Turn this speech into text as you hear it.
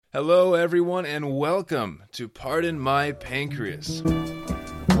Hello, everyone, and welcome to Pardon My Pancreas.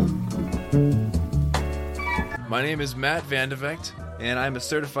 My name is Matt Vandevecht, and I'm a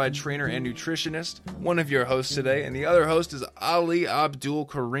certified trainer and nutritionist, one of your hosts today, and the other host is Ali Abdul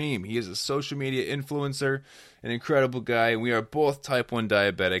Karim. He is a social media influencer, an incredible guy, and we are both type 1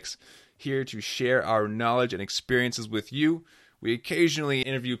 diabetics here to share our knowledge and experiences with you. We occasionally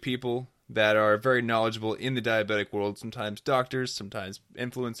interview people that are very knowledgeable in the diabetic world, sometimes doctors, sometimes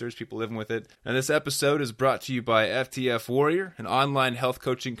influencers, people living with it. And this episode is brought to you by FTF Warrior, an online health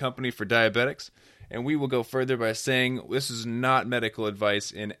coaching company for diabetics. And we will go further by saying this is not medical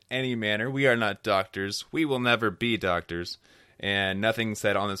advice in any manner. We are not doctors. We will never be doctors. And nothing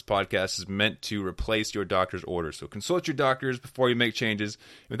said on this podcast is meant to replace your doctor's orders. So consult your doctors before you make changes.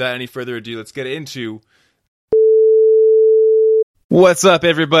 Without any further ado, let's get into... What's up,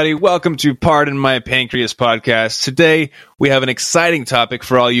 everybody? Welcome to Pardon My Pancreas podcast. Today, we have an exciting topic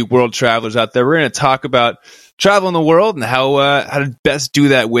for all you world travelers out there. We're going to talk about traveling the world and how to best do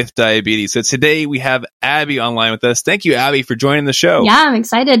that with diabetes. So today, we have Abby online with us. Thank you, Abby, for joining the show. Yeah, I'm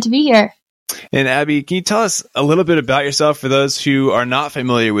excited to be here. And Abby, can you tell us a little bit about yourself for those who are not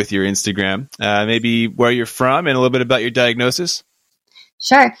familiar with your Instagram? Maybe where you're from and a little bit about your diagnosis?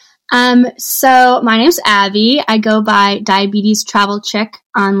 Sure. So my name's Abby. I go by Diabetes Travel Chick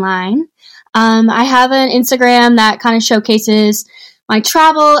online. I have an Instagram that kind of showcases my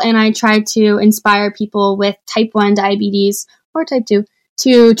travel, and I try to inspire people with type 1 diabetes or type 2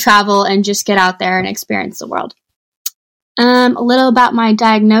 to travel and just get out there and experience the world. A little about my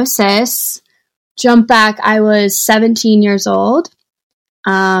diagnosis. Jump back, I was 17 years old.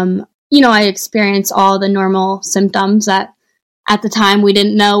 I experienced all the normal symptoms that at the time we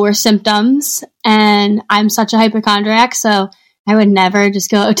didn't know were symptoms, and I'm such a hypochondriac, so I would never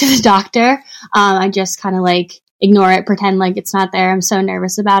just go to the doctor. I just kind of ignore it, pretend like it's not there. I'm so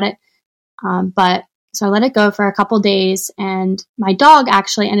nervous about it. So I let it go for a couple days, and my dog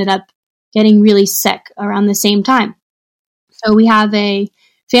actually ended up getting really sick around the same time. So we have a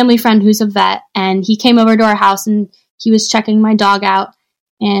family friend who's a vet, and he came over to our house and he was checking my dog out,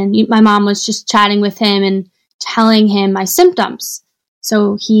 and my mom was just chatting with him and telling him my symptoms.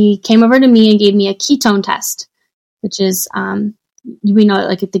 So he came over to me and gave me a ketone test, which is, we know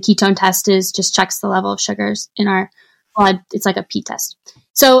the ketone test is just checks the level of sugars in our blood. It's like a pee test.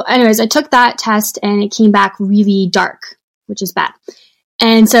 So anyways, I took that test and it came back really dark, which is bad.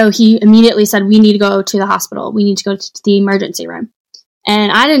 And so he immediately said, we need to go to the hospital. We need to go to the emergency room.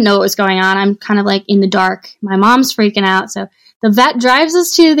 And I didn't know what was going on. I'm kind of in the dark. My mom's freaking out. So the vet drives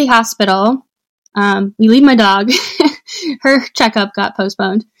us to the hospital. We leave my dog. Her checkup got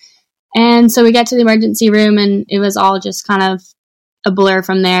postponed. And so we get to the emergency room, and it was all just kind of a blur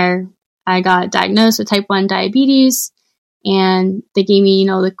from there. I got diagnosed with type 1 diabetes, and they gave me,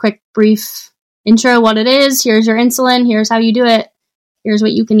 the quick, brief intro, what it is. Here's your insulin. Here's how you do it. Here's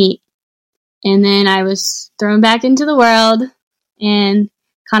what you can eat. And then I was thrown back into the world and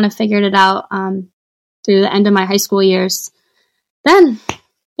kind of figured it out through the end of my high school years. Then...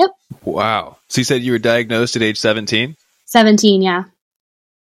 Yep. Wow. So you said you were diagnosed at age 17? 17, yeah.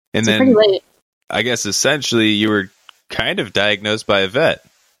 And so then pretty late. I guess essentially you were kind of diagnosed by a vet.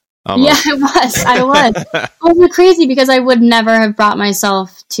 Almost. Yeah, I was. It was crazy because I would never have brought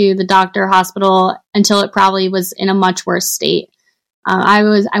myself to the doctor hospital until it probably was in a much worse state. I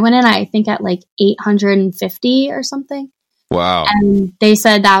went in, I think, at 850 or something. Wow. And they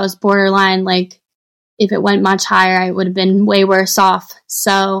said that was borderline, if it went much higher, I would have been way worse off.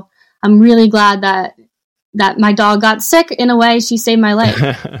 So I'm really glad that my dog got sick. In a way, she saved my life.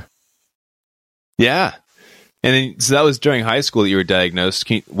 Yeah. And then, so that was during high school that you were diagnosed.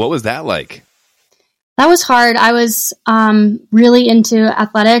 What was that like? That was hard. I was really into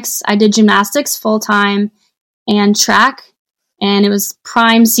athletics. I did gymnastics full time and track, and it was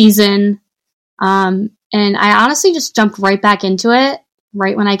prime season. And I honestly just jumped right back into it.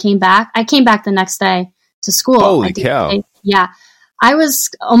 Right when I came back the next day to school. Holy cow. Yeah. I was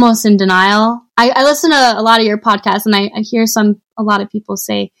almost in denial. I listen to a lot of your podcasts, and I hear a lot of people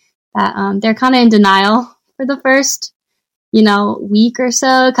say that they're kind of in denial for the first, week or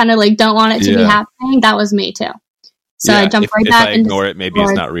so, kind of don't want it to be happening. That was me too. So I jumped right back into ignore it, maybe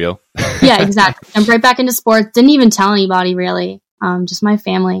sports. It's not real. Yeah, exactly. Jumped right back into sports. Didn't even tell anybody really, just my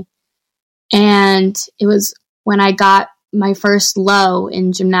family. And it was when I got my first low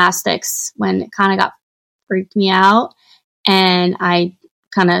in gymnastics when it kind of freaked me out, and I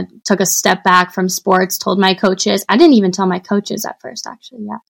kind of took a step back from sports, told my coaches. I didn't even tell my coaches at first, actually.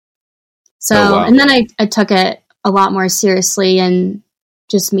 Yeah. So, wow. And then I took it a lot more seriously and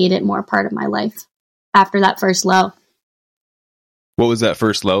just made it more part of my life after that first low. What was that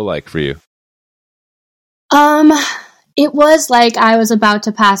first low like for you? It was like I was about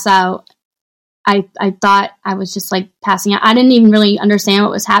to pass out. I thought I was just like passing out. I didn't even really understand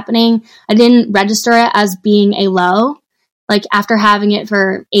what was happening. I didn't register it as being a low. Like after having it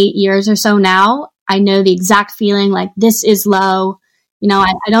for 8 years or so now, I know the exact feeling like this is low. You know,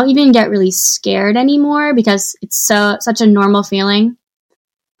 I don't even get really scared anymore because it's such a normal feeling.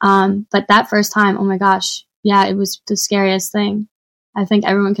 But that first time, oh my gosh, yeah, it was the scariest thing. I think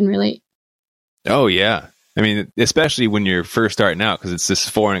everyone can relate. Oh, yeah. I mean, especially when you're first starting out, because it's this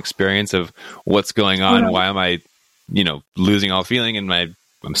foreign experience of what's going on. Totally. Why am I, losing all feeling and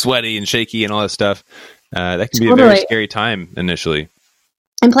I'm sweaty and shaky and all that stuff. That can be a very scary time initially.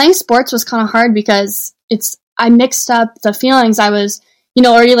 And playing sports was kind of hard because I mixed up the feelings. I was,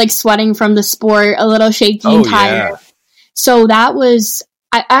 already like sweating from the sport, a little shaky and tired. Yeah. So that was,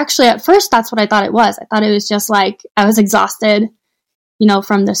 I actually, at first, that's what I thought it was. I thought it was just like I was exhausted,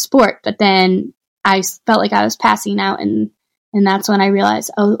 from the sport. But then I felt like I was passing out, and that's when I realized,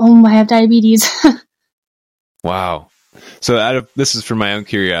 oh, I have diabetes. Wow. So this is from my own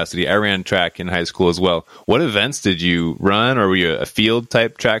curiosity. I ran track in high school as well. What events did you run, or were you a field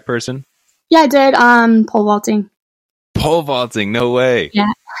type track person? Yeah, I did pole vaulting. Pole vaulting? No way.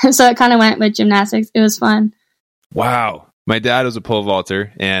 Yeah. So it kind of went with gymnastics. It was fun. Wow. My dad was a pole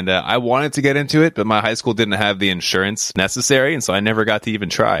vaulter, and I wanted to get into it, but my high school didn't have the insurance necessary, and so I never got to even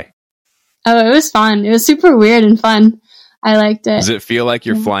try. Oh, it was fun. It was super weird and fun. I liked it. Does it feel like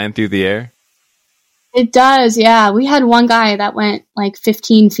you're flying through the air? It does, yeah. We had one guy that went like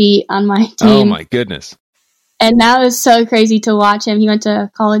 15 feet on my team. Oh, my goodness. And that was so crazy to watch him. He went to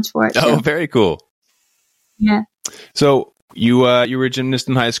college for it. Oh, very cool. Yeah. So you were a gymnast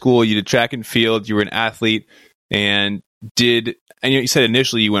in high school. You did track and field. You were an athlete. And you said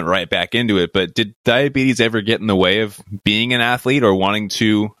initially you went right back into it, but did diabetes ever get in the way of being an athlete or wanting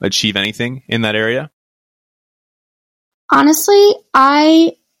to achieve anything in that area? Honestly,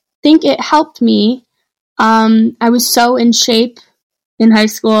 I think it helped me. I was so in shape in high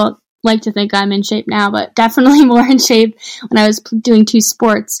school. Like to think I'm in shape now, but definitely more in shape when I was doing 2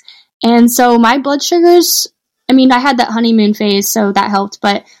 sports. And so my blood sugars, I had that honeymoon phase, so that helped,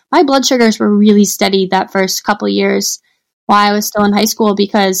 but my blood sugars were really steady that first couple of years while I was still in high school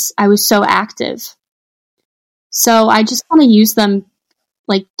because I was so active. So I just kind of used them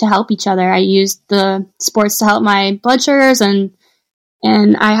like to help each other. I used the sports to help my blood sugars, and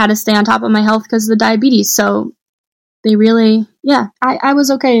I had to stay on top of my health because of the diabetes. So they really, I was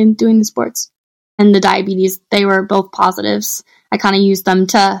okay in doing the sports and the diabetes. They were both positives. I kind of used them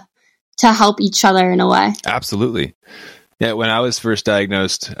to help each other in a way. Absolutely. Yeah, when I was first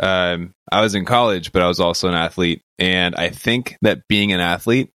diagnosed, I was in college, but I was also an athlete. And I think that being an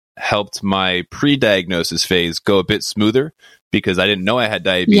athlete helped my pre-diagnosis phase go a bit smoother because I didn't know I had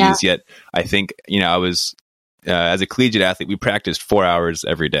diabetes yet. I think, I was, as a collegiate athlete, we practiced 4 hours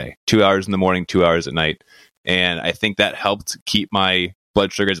every day, 2 hours in the morning, 2 hours at night. And I think that helped keep my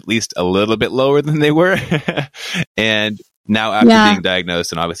blood sugars at least a little bit lower than they were. And now after being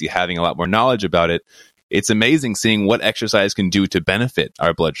diagnosed and obviously having a lot more knowledge about it, it's amazing seeing what exercise can do to benefit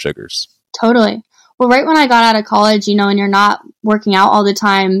our blood sugars. Totally. Well, right when I got out of college, and you're not working out all the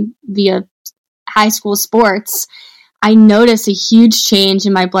time via high school sports, I noticed a huge change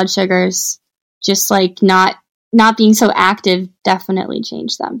in my blood sugars. Just like not being so active definitely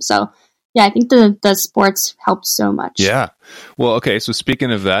changed them. So yeah, I think the sports helped so much. Yeah. Well, okay. So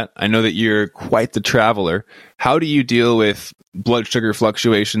speaking of that, I know that you're quite the traveler. How do you deal with blood sugar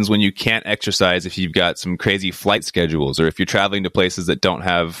fluctuations when you can't exercise if you've got some crazy flight schedules or if you're traveling to places that don't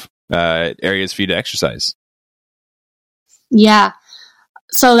have areas for you to exercise? Yeah.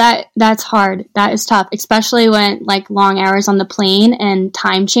 So that's hard. That is tough, especially when like long hours on the plane and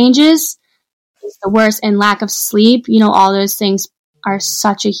time changes is the worst, and lack of sleep. All those things are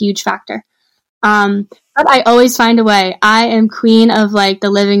such a huge factor. But I always find a way. I am queen of like the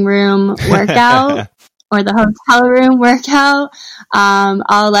living room workout or the hotel room workout.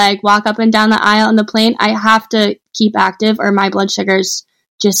 I'll like walk up and down the aisle on the plane. I have to keep active or my blood sugars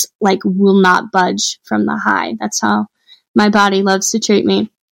just like will not budge from the high. That's how my body loves to treat me.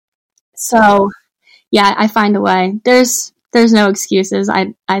 So yeah, I find a way. There's no excuses,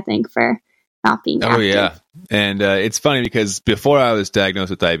 I think, for not being active. Oh, yeah. And it's funny because before I was diagnosed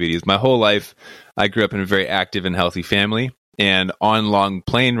with diabetes, my whole life, I grew up in a very active and healthy family. And on long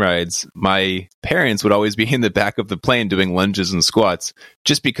plane rides, my parents would always be in the back of the plane doing lunges and squats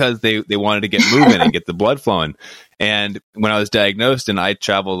just because they wanted to get moving and get the blood flowing. And when I was diagnosed, and I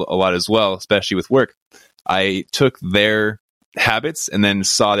traveled a lot as well, especially with work, I took their habits and then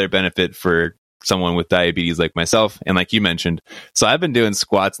saw their benefit for someone with diabetes like myself, and like you mentioned. So I've been doing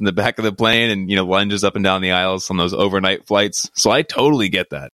squats in the back of the plane and, lunges up and down the aisles on those overnight flights. So I totally get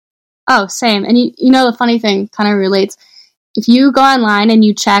that. Oh, same. And the funny thing kind of relates. If you go online and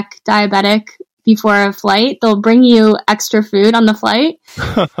you check diabetic before a flight, they'll bring you extra food on the flight,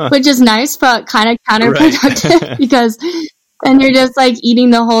 which is nice, but kind of counterproductive right. Because then you're just like eating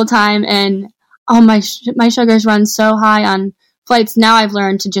the whole time. And my sugars run so high on flights. Now I've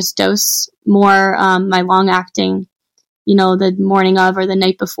learned to just dose more my long acting, the morning of or the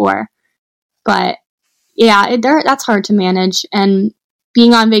night before. But yeah, that's hard to manage. And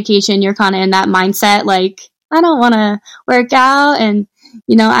being on vacation, you're kind of in that mindset, like, I don't want to work out and,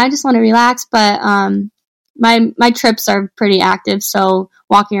 I just want to relax. But my trips are pretty active. So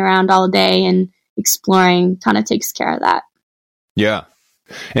walking around all day and exploring kind of takes care of that. Yeah.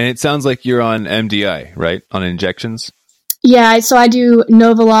 And it sounds like you're on MDI, right? On injections? Yeah. So I do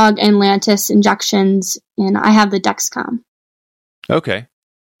Novolog and Lantus injections, and I have the Dexcom. Okay.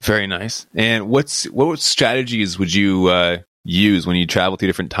 Very nice. And what strategies would you use when you travel to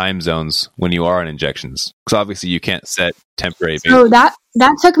different time zones when you are on injections? Because obviously you can't set temporary. So that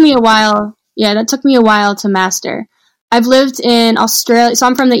took me a while. Yeah, that took me a while to master. I've lived in Australia. So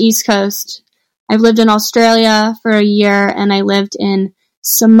I'm from the East Coast. I've lived in Australia for a year, and I lived in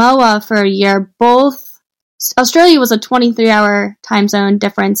Samoa for a year. Australia was a 23-hour time zone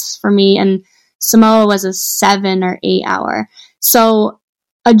difference for me, and Samoa was a 7 or 8 hour. So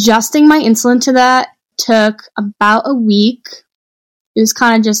adjusting my insulin to that took about a week. It was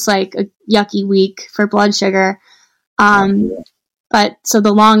kind of just like a yucky week for blood sugar. But so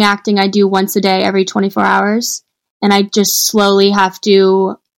the long acting I do once a day every 24 hours. And I just slowly have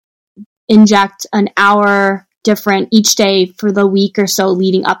to inject an hour different each day for the week or so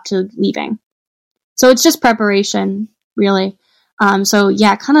leading up to leaving. So it's just preparation, really. So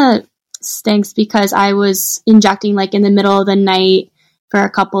yeah, it kind of stinks because I was injecting like in the middle of the night for a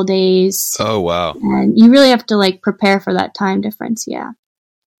couple days. Oh, wow. And you really have to like prepare for that time difference. Yeah.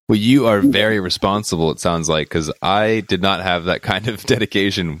 Well, you are very responsible, it sounds like, because I did not have that kind of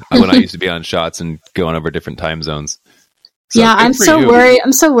dedication when I used to be on shots and going over different time zones. So yeah, I'm so worried.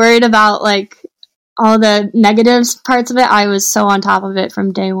 I'm so worried about like all the negatives parts of it. I was so on top of it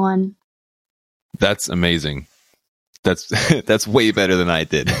from day one. That's amazing. That's way better than I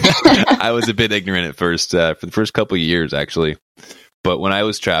did. I was a bit ignorant at first, for the first couple of years, actually. But when I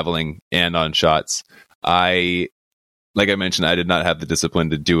was traveling and on shots, like I mentioned, I did not have the discipline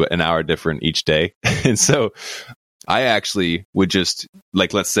to do an hour different each day. And so I actually would just,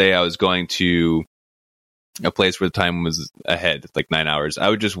 like, let's say I was going to a place where the time was ahead, like 9 hours. I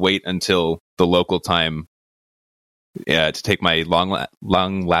would just wait until the local time to take my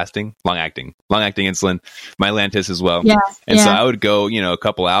long-acting insulin, my Lantus as well. Yeah, and so I would go, a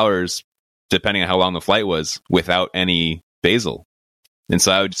couple hours, depending on how long the flight was, without any basal. And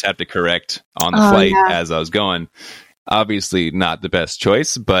so I would just have to correct on the flight as I was going. Obviously not the best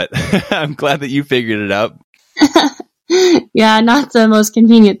choice, but I'm glad that you figured it out. Yeah, not the most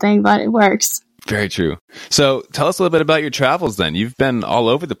convenient thing, but it works. Very true. So tell us a little bit about your travels then. You've been all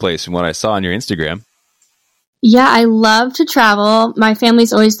over the place from what I saw on your Instagram. Yeah, I love to travel. My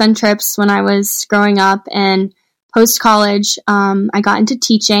family's always done trips when I was growing up, and post-college, I got into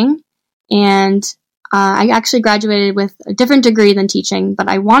teaching, and I actually graduated with a different degree than teaching, but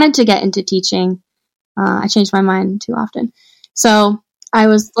I wanted to get into teaching. I changed my mind too often. So I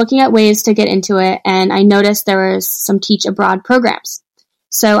was looking at ways to get into it, and I noticed there was some teach abroad programs.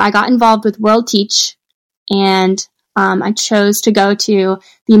 So I got involved with World Teach, and I chose to go to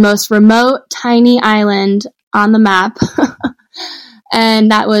the most remote, tiny island on the map.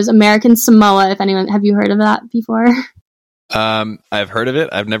 And that was American Samoa. If anyone, have you heard of that before? I've heard of it.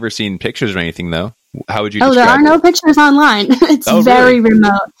 I've never seen pictures or anything though. How would you describe there are it? no pictures online. It's very really?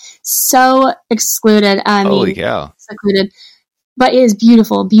 remote. So excluded. Holy cow. Secluded. But it is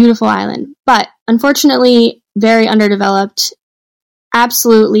beautiful, beautiful island. But unfortunately, very underdeveloped.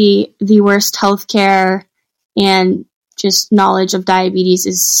 Absolutely the worst healthcare and just knowledge of diabetes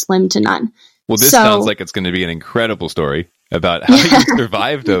is slim to none. Well, this sounds like it's going to be an incredible story about how you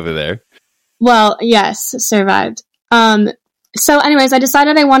survived over there. Well, yes, survived. So anyways, I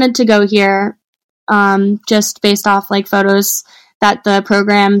decided I wanted to go here, just based off like photos that the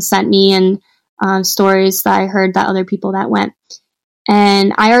program sent me and stories that I heard that other people that went.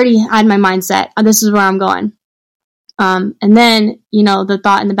 And I already had my mindset, this is where I'm going. And then, the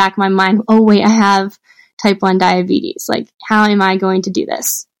thought in the back of my mind, oh wait, I have type 1 diabetes. Like, how am I going to do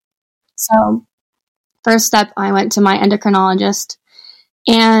this? So first step, I went to my endocrinologist,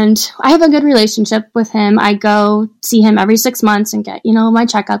 and I have a good relationship with him. I go see him every 6 months and get, my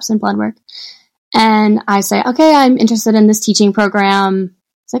checkups and blood work. And I say, okay, I'm interested in this teaching program.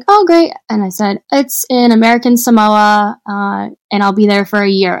 It's like, oh, great. And I said, it's in American Samoa, and I'll be there for a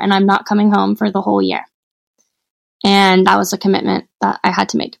year, and I'm not coming home for the whole year. And that was a commitment that I had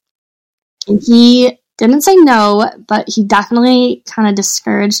to make. And he didn't say no, but he definitely kind of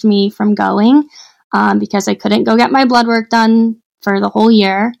discouraged me from going, because I couldn't go get my blood work done for the whole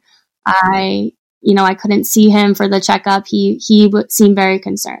year. I couldn't see him for the checkup. He would seem very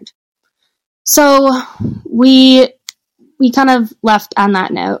concerned. So we kind of left on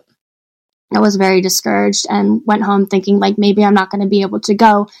that note. I was very discouraged and went home thinking like maybe I'm not going to be able to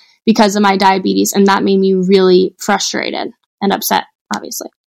go because of my diabetes, and that made me really frustrated and upset, obviously.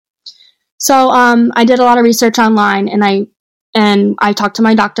 So I did a lot of research online, and I talked to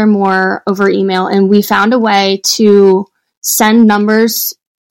my doctor more over email, and we found a way to send numbers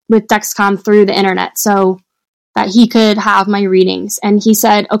with Dexcom through the internet so that he could have my readings. And he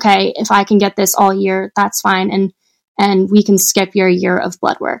said, okay, if I can get this all year, that's fine. And we can skip your year of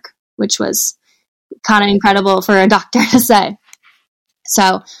blood work, which was kind of incredible for a doctor to say.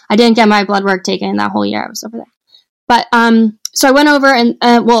 So I didn't get my blood work taken that whole year I was over there. But so I went over and,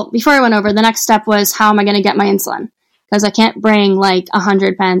 before I went over, the next step was how am I going to get my insulin? Because I can't bring like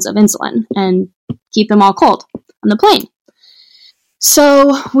 100 pens of insulin and keep them all cold on the plane.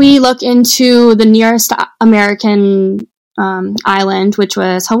 So we look into the nearest American island, which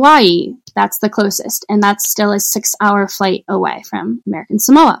was Hawaii. That's the closest. And that's still a 6-hour flight away from American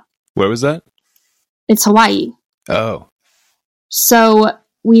Samoa. Where was that? It's Hawaii. Oh. So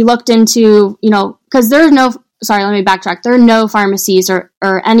we looked into, because let me backtrack. There are no pharmacies or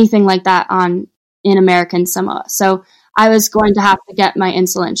anything like that in American Samoa. So I was going to have to get my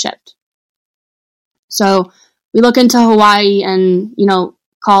insulin shipped. So we look into Hawaii and,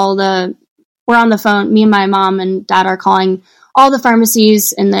 we're on the phone. Me and my mom and dad are calling all the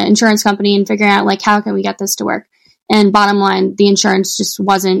pharmacies and the insurance company and figuring out like, how can we get this to work? And bottom line, the insurance just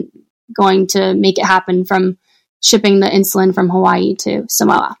wasn't going to make it happen from shipping the insulin from Hawaii to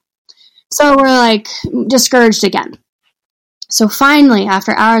Samoa. So we're like discouraged again. So finally,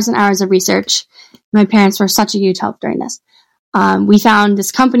 after hours and hours of research, my parents were such a huge help during this. We found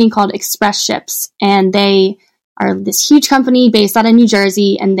this company called Express Ships, and they are this huge company based out of New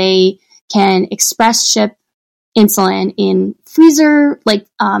Jersey, and they can express ship insulin in styrofoam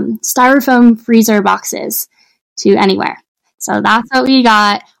freezer boxes to anywhere. So that's what we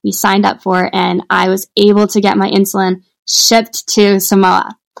got. We signed up for, and I was able to get my insulin shipped to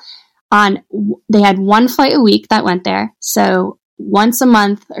Samoa. They had one flight a week that went there. So once a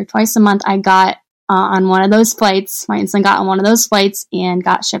month or twice a month, I got on one of those flights. My insulin got on one of those flights and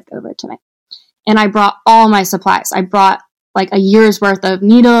got shipped over to me. And I brought all my supplies. I brought like a year's worth of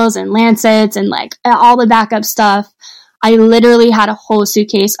needles and lancets and like all the backup stuff. I literally had a whole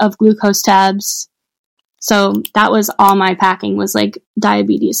suitcase of glucose tabs. So that was all my packing was like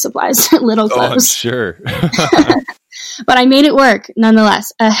diabetes supplies, little clothes. Oh, I'm sure. But I made it work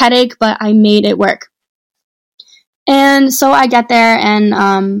nonetheless. A headache, but I made it work. And so I get there and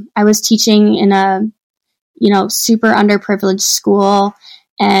I was teaching in a, super underprivileged school,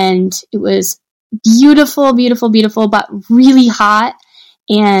 and it was beautiful, beautiful, beautiful, but really hot.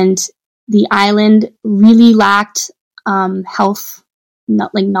 And the island really lacked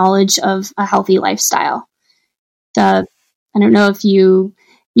knowledge of a healthy lifestyle. I don't know if you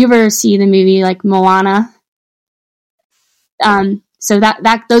ever see the movie like Moana. So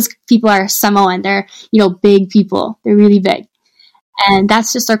that those people are Samoan. They're, big people. They're really big. And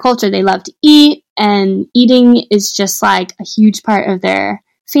that's just their culture. They love to eat, and eating is just like a huge part of their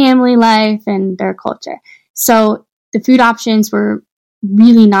family life and their culture. So the food options were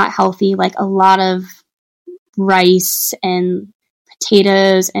really not healthy, like a lot of rice and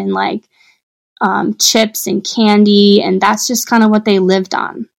potatoes and like chips and candy, and that's just kind of what they lived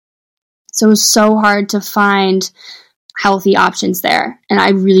on. So it was so hard to find healthy options there, and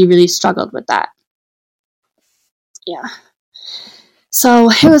I really, really struggled with that. Yeah. So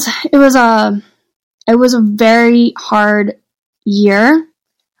it was a very hard year,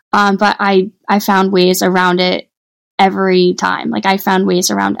 but I found ways around it every time. Like I found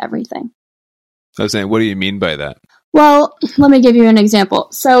ways around everything. I was saying, what do you mean by that? Well, let me give you an example.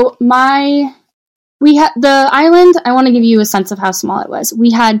 So we had the island. I want to give you a sense of how small it was.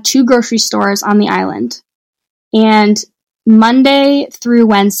 We had 2 grocery stores on the island, and Monday through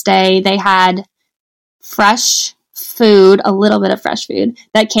Wednesday, they had fresh food, a little bit of fresh food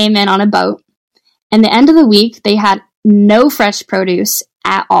that came in on a boat. And the end of the week, they had no fresh produce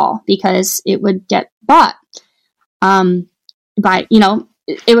at all because it would get bought it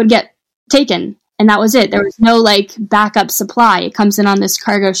would get taken And that was it. There was no like backup supply. It comes in on this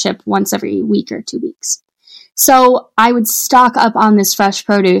cargo ship once every week or 2 weeks. So I would stock up on this fresh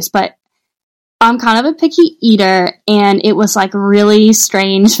produce, but I'm kind of a picky eater, and it was like really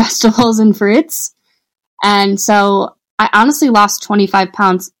strange vegetables and fruits. And so I honestly lost 25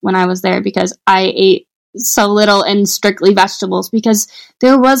 pounds when I was there because I ate so little and strictly vegetables because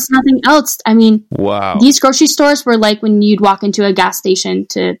there was nothing else. I mean, wow. These grocery stores were like when you'd walk into a gas station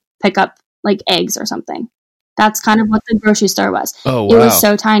to pick up like eggs or something. That's kind of what the grocery store was. Oh, wow. It was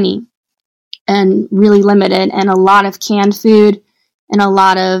so tiny and really limited, and a lot of canned food and a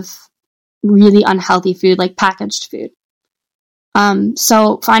lot of really unhealthy food, like packaged food.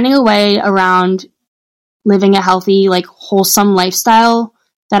 So finding a way around living a healthy, like wholesome lifestyle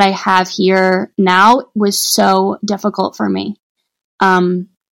that I have here now was so difficult for me.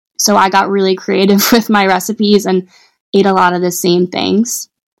 So I got really creative with my recipes and ate a lot of the same things.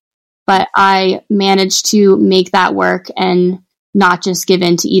 But I managed to make that work and not just give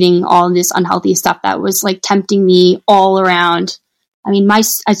in to eating all of this unhealthy stuff that was like tempting me all around. I mean, I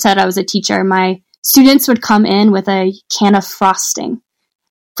said I was a teacher. My students would come in with a can of frosting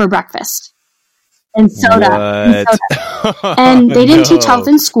for breakfast and soda. And they didn't teach health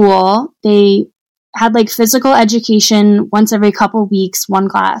in school. They had like physical education once every couple weeks, one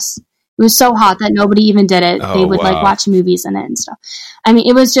class. It was so hot that nobody even did it. They would like watch movies in it and stuff. I mean,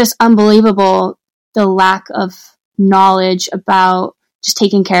 it was just unbelievable, the lack of knowledge about just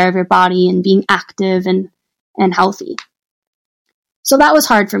taking care of your body and being active and healthy. So that was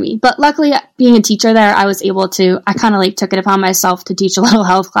hard for me. But luckily, being a teacher there, I was able to, I kind of like took it upon myself to teach a little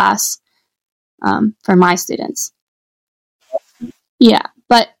health class for my students. Yeah.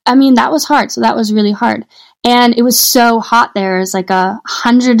 But I mean, that was hard. So that was really hard. And it was so hot there. It was like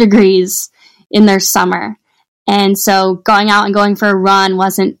 100 degrees in their summer. And so going out and going for a run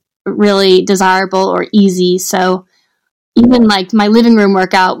wasn't really desirable or easy. So even like my living room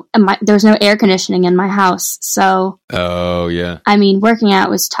workout, there's no air conditioning in my house. So, oh yeah. I mean, working out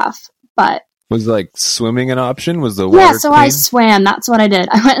was tough, but was like swimming an option? Was the water? Yeah, so clean? I swam. That's what I did.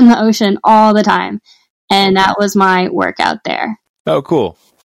 I went in the ocean all the time, and that was my workout there. Oh, cool.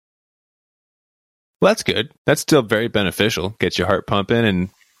 Well, that's good. That's still very beneficial. Get your heart pumping and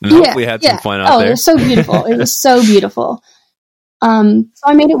hopefully had some fun out there. It was so beautiful. It was so beautiful. So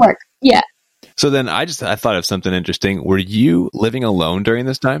I made it work. Yeah. So then I thought of something interesting. Were you living alone during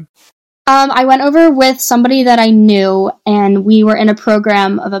this time? I went over with somebody that I knew, and we were in a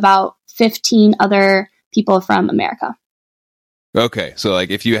program of about 15 other people from America. Okay. So like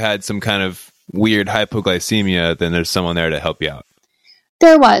if you had some kind of weird hypoglycemia, then there's someone there to help you out.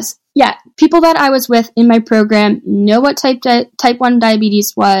 There was. Yeah. People that I was with in my program know what type 1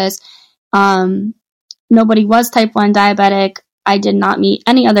 diabetes was. Nobody was type 1 diabetic. I did not meet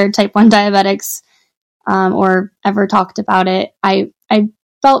any other type 1 diabetics or ever talked about it. I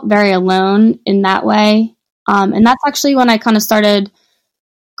felt very alone in that way. And that's actually when I kind of started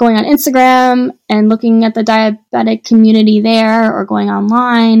going on Instagram and looking at the diabetic community there or going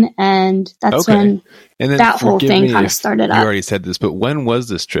online. And that's when that whole thing kind of started up. You already said this, but when was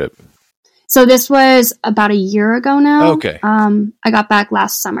this trip? So this was about a year ago now. Okay. I got back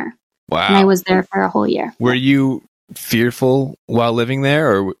last summer. Wow. And I was there for a whole year. Were you fearful while living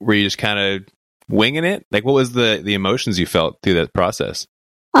there, or were you just kind of winging it? Like, what was the emotions you felt through that process?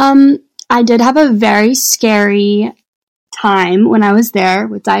 I did have a very scary time when I was there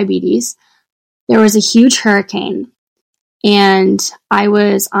with diabetes. There was a huge hurricane, and I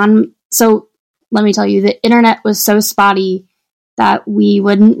was on. So let me tell you, the internet was so spotty that we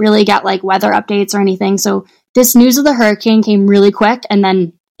wouldn't really get like weather updates or anything. So this news of the hurricane came really quick, and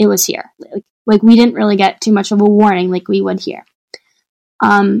then it was here. Like we didn't really get too much of a warning like we would here.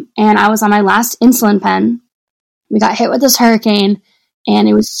 And I was on my last insulin pen. We got hit with this hurricane, and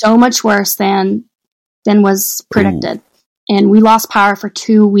it was so much worse than was predicted. Ooh. And we lost power for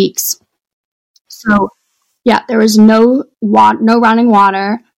 2 weeks. So yeah, there was no running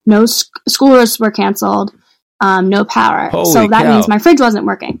water, no schools were canceled, no power. Holy so that cow. means my fridge wasn't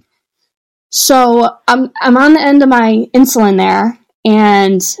working. So I'm on the end of my insulin there,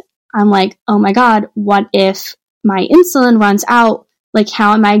 and I'm like, oh my God, what if my insulin runs out? Like,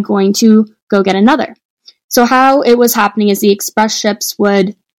 how am I going to go get another? So how it was happening is the express ships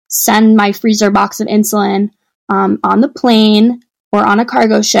would send my freezer box of insulin on the plane or on a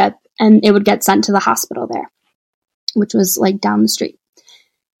cargo ship, and it would get sent to the hospital there, which was like down the street.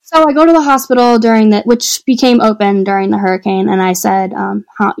 So I go to the hospital which became open during the hurricane, and I said,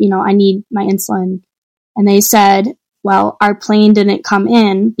 I need my insulin. And they said, well, our plane didn't come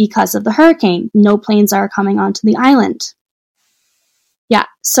in because of the hurricane. No planes are coming onto the island. Yeah,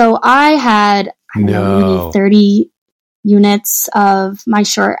 so I had maybe 30 units of my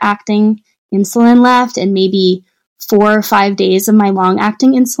short-acting insulin left and maybe 4 or 5 days of my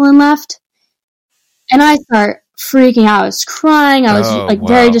long-acting insulin left. And I start freaking out. I was crying. I was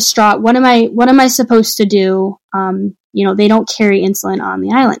very distraught. What am I supposed to do? They don't carry insulin on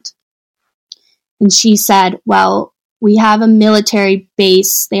the island. And she said, well, we have a military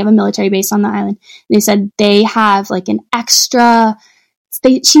base. They have a military base on the island. And they said they have like an extra,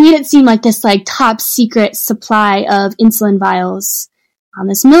 she made it seem like this like top secret supply of insulin vials on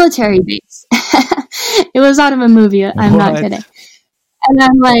this military base. It was out of a movie. I'm not kidding. And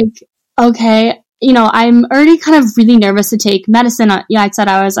I'm like, okay, I'm already kind of really nervous to take medicine. I said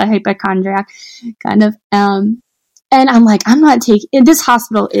I was a hypochondriac kind of, and I'm like, I'm not taking, this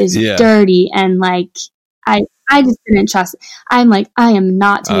hospital is dirty. And like, I just didn't trust it. I'm like, I am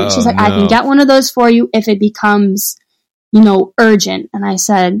not taking it. She's like, I can get one of those for you if it becomes, urgent. And I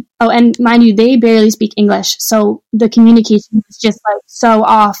said, and mind you, they barely speak English. So the communication was just like so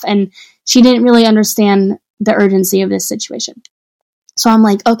off. And she didn't really understand the urgency of this situation. So I'm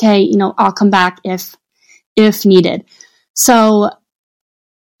like, okay, I'll come back if needed. So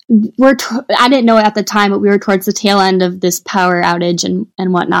I didn't know it at the time, but we were towards the tail end of this power outage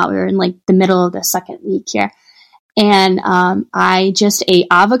and whatnot. We were in like the middle of the second week here. And I just ate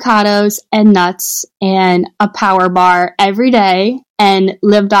avocados and nuts and a power bar every day and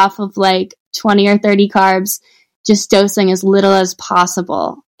lived off of like 20 or 30 carbs, just dosing as little as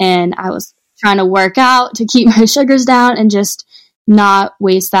possible. And I was trying to work out to keep my sugars down and just not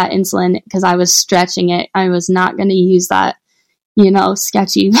waste that insulin because I was stretching it. I was not going to use that,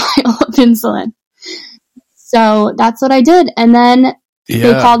 sketchy vial of insulin. So that's what I did. And then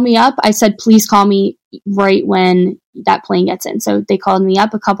they called me up. I said, please call me right when that plane gets in. So they called me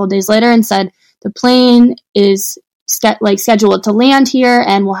up a couple days later and said, the plane is scheduled to land here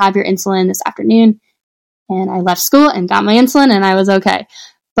and we'll have your insulin this afternoon. And I left school and got my insulin and I was okay.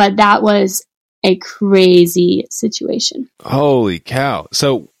 But that was a crazy situation. Holy cow.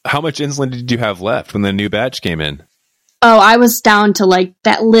 So how much insulin did you have left when the new batch came in? Oh, I was down to like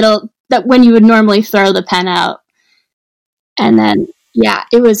that when you would normally throw the pen out. And then,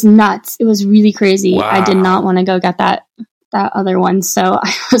 it was nuts. It was really crazy. Wow. I did not want to go get that other one. So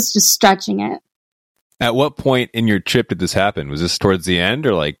I was just stretching it. At what point in your trip did this happen? Was this towards the end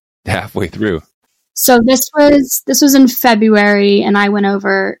or like halfway through? So this was in February and I went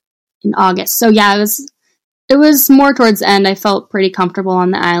over in August. So it was more towards the end. I felt pretty comfortable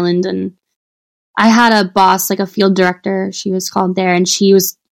on the island and I had a boss, like a field director, she was called there, and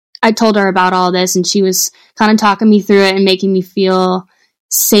I told her about all this and she was kind of talking me through it and making me feel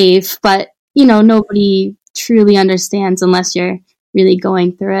safe. But, nobody truly understands unless you're really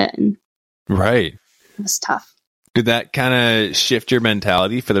going through it. And right. It was tough. Did that kind of shift your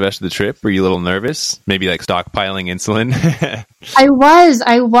mentality for the rest of the trip? Were you a little nervous? Maybe like stockpiling insulin? I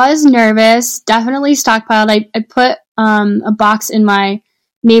was nervous. Definitely stockpiled. I put a box in my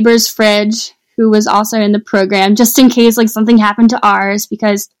neighbor's fridge who was also in the program just in case like something happened to ours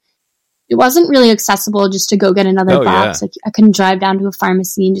because it wasn't really accessible just to go get another box. Like I couldn't drive down to a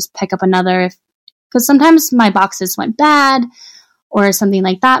pharmacy and just pick up another because sometimes my boxes went bad or something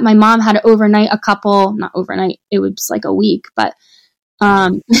like that. My mom had to overnight not overnight, it was like a week, but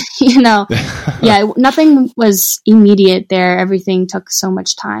nothing was immediate there. Everything took so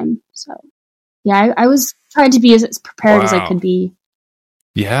much time. So I was trying to be as prepared as I could be.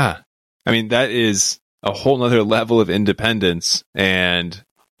 Yeah. I mean, that is a whole nother level of independence and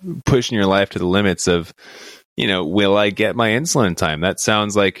pushing your life to the limits of, will I get my insulin in time? That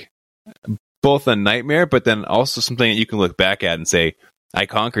sounds like both a nightmare, but then also something that you can look back at and say, I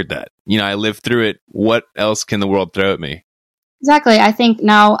conquered that. I lived through it. What else can the world throw at me? Exactly. I think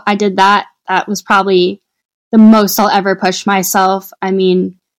now I did that. That was probably the most I'll ever push myself. I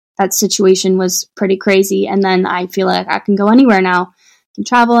mean, that situation was pretty crazy. And then I feel like I can go anywhere now. I can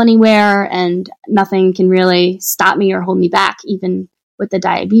travel anywhere and nothing can really stop me or hold me back, even with the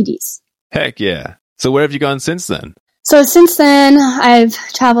diabetes. Heck yeah. So where have you gone since then? So since then, I've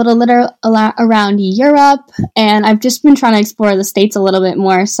traveled a little around Europe, and I've just been trying to explore the States a little bit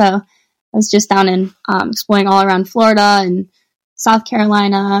more. So I was just down in exploring all around Florida and South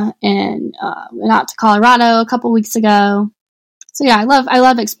Carolina, and went out to Colorado a couple weeks ago. So I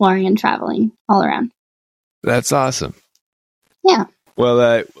love exploring and traveling all around. That's awesome. Yeah.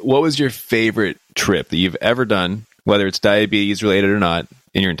 Well, what was your favorite trip that you've ever done, whether it's diabetes related or not,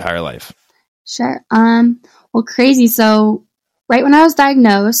 in your entire life? Sure. Well, crazy. So right when I was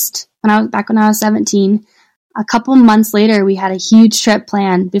diagnosed, when I was 17, a couple months later, we had a huge trip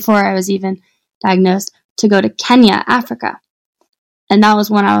planned before I was even diagnosed to go to Kenya, Africa. And that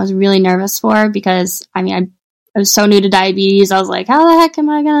was one I was really nervous for because, I mean, I was so new to diabetes. I was like, how the heck am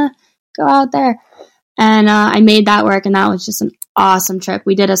I going to go out there? And I made that work, and that was just an awesome trip.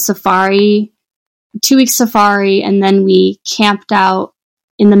 We did a safari, 2-week safari, and then we camped out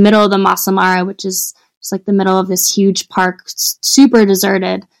in the middle of the Masai Mara, which is just like the middle of this huge park, super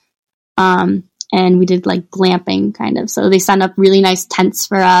deserted. And we did like glamping kind of. So they set up really nice tents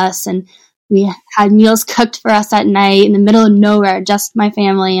for us, and we had meals cooked for us at night in the middle of nowhere, just my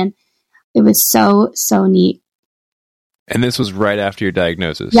family. And it was so, so neat. And this was right after your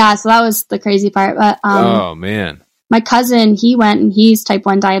diagnosis. Yeah, so that was the crazy part. But oh, man. My cousin, he went, and he's type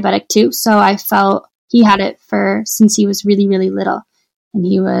 1 diabetic too. So I felt he had it since he was really, really little. And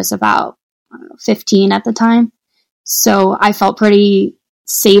he was about 15 at the time. So I felt pretty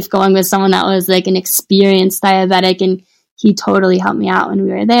safe going with someone that was like an experienced diabetic, and he totally helped me out when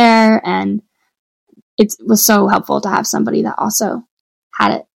we were there. And it was so helpful to have somebody that also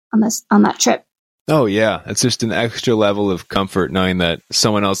had it on that trip. Oh, yeah. It's just an extra level of comfort knowing that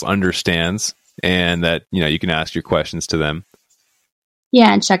someone else understands and that, you can ask your questions to them.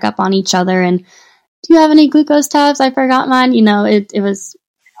 Yeah, and check up on each other. And do you have any glucose tabs? I forgot mine. It was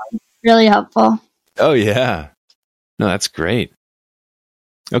really helpful. Oh, yeah. No, that's great.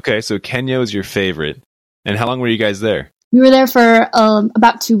 Okay, so Kenya was your favorite. And how long were you guys there? We were there for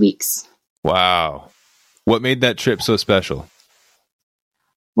about 2 weeks. Wow. What made that trip so special?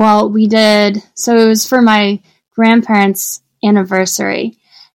 Well, so it was for my grandparents' anniversary.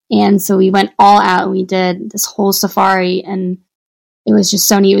 And so we went all out, and we did this whole safari, and it was just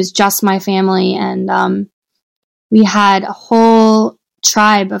so neat. It was just my family. And we had a whole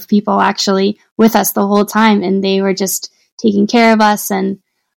tribe of people actually with us the whole time. And they were just taking care of us and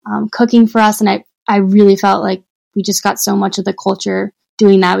cooking for us. And I really felt like we just got so much of the culture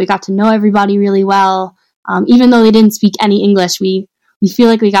doing that. We got to know everybody really well. Even though they didn't speak any English, we feel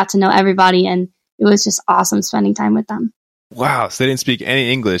like we got to know everybody, and it was just awesome spending time with them. Wow. So they didn't speak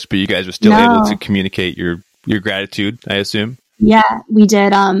any English, but you guys were still able to communicate your gratitude, I assume? Yeah, we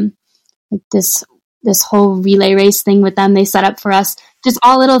did like this whole relay race thing with them. They set up for us just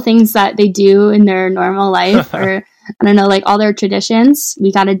all little things that they do in their normal life, or I don't know, like all their traditions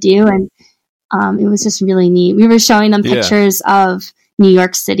we got to do. And it was just really neat. We were showing them pictures of New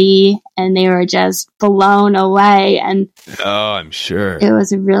York City, and they were just blown away. And I'm sure it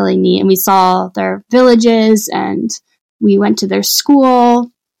was really neat. And we saw their villages, and we went to their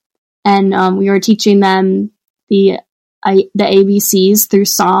school, and we were teaching them the ABCs through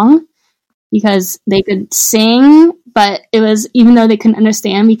song, because they could sing, but it was, even though they couldn't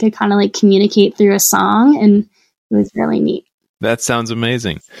understand, we could kind of like communicate through a song, and it was really neat. That sounds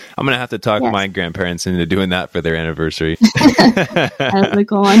amazing. I'm going to have to talk my grandparents into doing that for their anniversary. That's a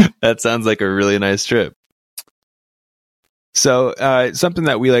cool one. That sounds like a really nice trip. So something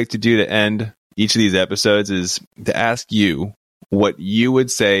that we like to do to end each of these episodes is to ask you what you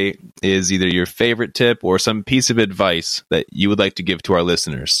would say is either your favorite tip or some piece of advice that you would like to give to our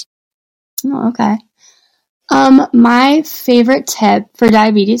listeners. Oh, okay. My favorite tip for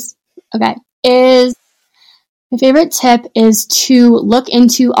diabetes, my favorite tip is to look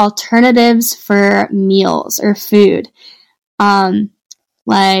into alternatives for meals or food.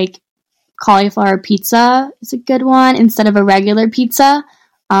 Like cauliflower pizza is a good one instead of a regular pizza.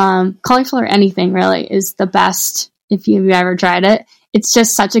 Cauliflower anything really is the best if you've ever tried it. It's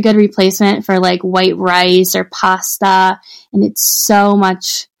just such a good replacement for like white rice or pasta, and it's so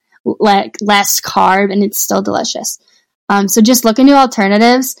much like less carb, and it's still delicious. So just look into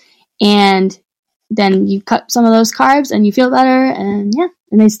alternatives, and then you cut some of those carbs and you feel better, and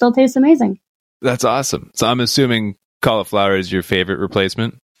they still taste amazing. That's awesome. So I'm assuming cauliflower is your favorite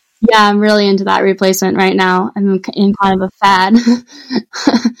replacement? Yeah, I'm really into that replacement right now. I'm in kind of a fad,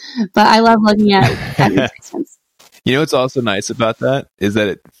 but I love looking at replacements. You know what's also nice about that is that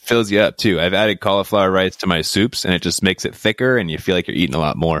it fills you up too. I've added cauliflower rice to my soups, and it just makes it thicker, and you feel like you're eating a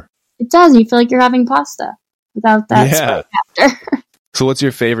lot more. It does. You feel like you're having pasta without that sweat after. So what's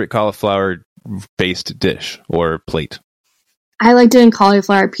your favorite cauliflower-based dish or plate? I like doing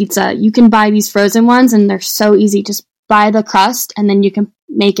cauliflower pizza. You can buy these frozen ones, and they're so easy. Just buy the crust, and then you can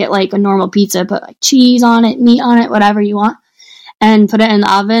make it like a normal pizza. Put like cheese on it, meat on it, whatever you want, and put it in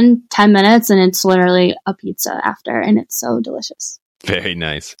the oven 10 minutes, and it's literally a pizza after, and it's so delicious. Very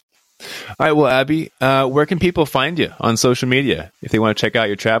nice. All right, well, Abby, where can people find you on social media if they want to check out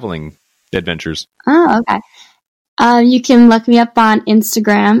your traveling adventures? Oh, okay. You can look me up on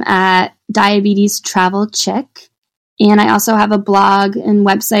Instagram at Diabetes Travel Chick. And I also have a blog and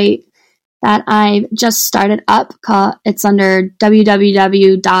website that I just started up. It's under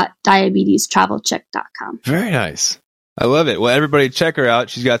www.diabetestravelchick.com. Very nice. I love it. Well, everybody check her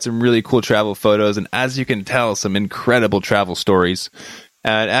out. She's got some really cool travel photos, and as you can tell, some incredible travel stories.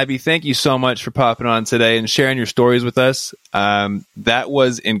 And Abby, thank you so much for popping on today and sharing your stories with us. That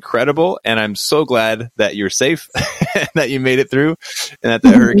was incredible, and I'm so glad that you're safe, that you made it through, and that the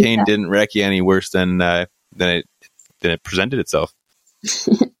hurricane didn't wreck you any worse than it presented itself.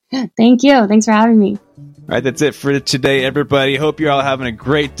 Thank you. Thanks for having me. All right, that's it for today, everybody. Hope you're all having a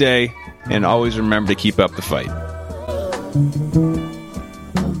great day, and always remember to keep up the fight.